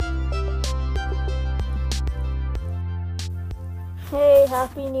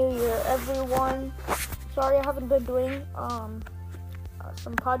Happy New Year, everyone. Sorry I haven't been doing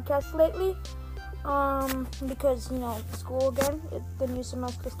some podcasts lately. Because school again. The new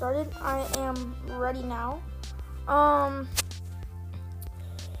semester started. I am ready now.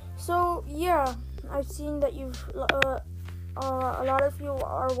 So yeah, I've seen that you've a lot of you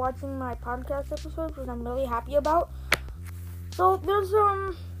are watching my podcast episodes, which I'm really happy about. So there's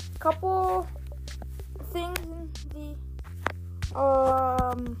couple things in the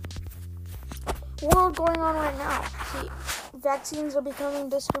world going on right now. See, vaccines are becoming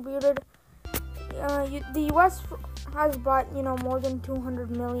distributed. The U.S. has bought more than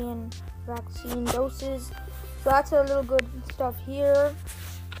 200 million vaccine doses, so that's a little good stuff here.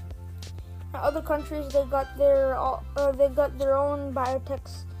 Other countries, they got their own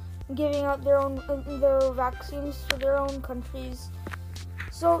biotechs giving out their vaccines to their own countries.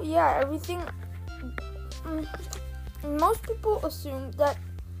 So yeah, everything. Most people assume that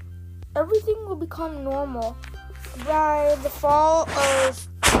everything will become normal by the fall of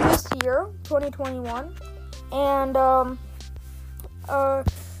this year, 2021, and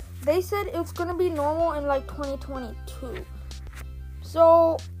they said it's gonna be normal in like 2022.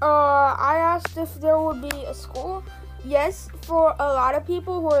 So I asked if there would be a school. Yes, for a lot of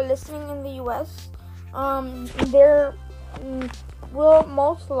people who are listening in the U.S., there will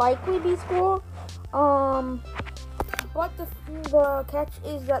most likely be school. But the catch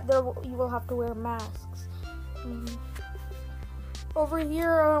is that you will have to wear masks. Over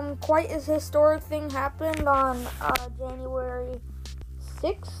here, quite a historic thing happened on January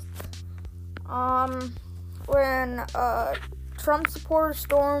 6th, when Trump supporters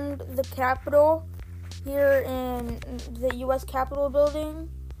stormed the Capitol here in the U.S. Capitol building,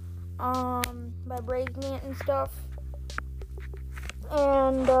 by breaking it and stuff.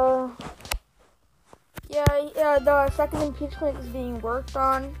 And the second impeachment is being worked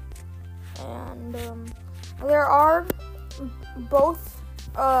on, and there are both.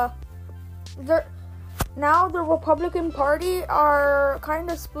 Now the Republican Party are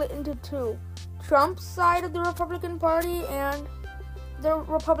kind of split into two: Trump's side of the Republican Party and the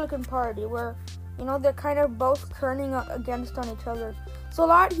Republican Party, where they're kind of both turning against on each other. So a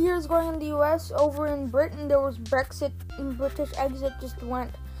lot here is going in the U.S. Over in Britain, there was Brexit, and British exit just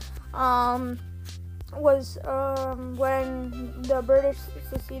went. Was when the British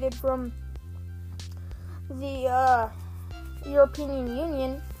seceded from the European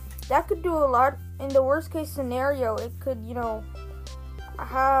Union. That could do a lot. In the worst case scenario, it could,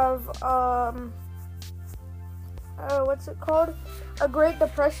 have what's it called? A Great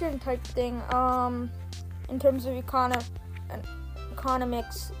Depression type thing. In terms of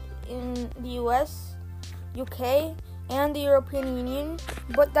economics in the U.S., UK, and the European Union,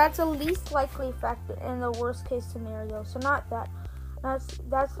 but that's a least likely factor in the worst case scenario. So not that. That's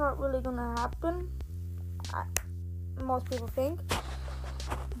not really gonna happen. Most people think.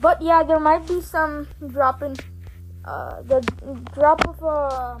 But yeah, there might be some drop in the drop of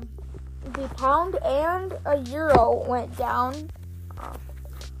the pound and a euro went down,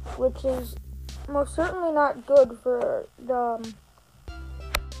 which is most certainly not good for the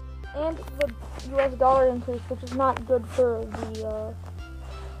U.S. dollar increase, which is not good for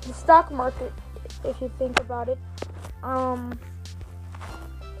the stock market, if you think about it.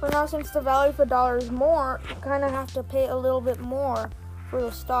 For now, since the value of the dollar is more, you kind of have to pay a little bit more for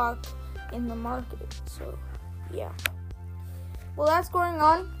the stock in the market. So, yeah. Well, that's going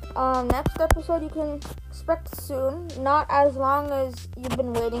on. Next episode you can expect soon. Not as long as you've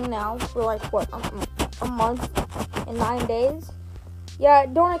been waiting now for like a month and 9 days. Yeah,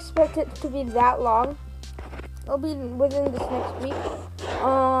 don't expect it to be that long. It'll be within this next week.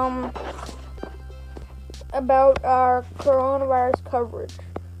 About our coronavirus coverage.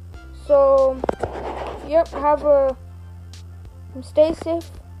 So, yep, stay safe,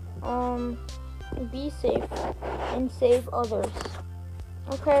 be safe, and save others.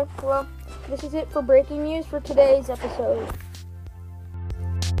 Okay, well, this is it for breaking news for today's episode.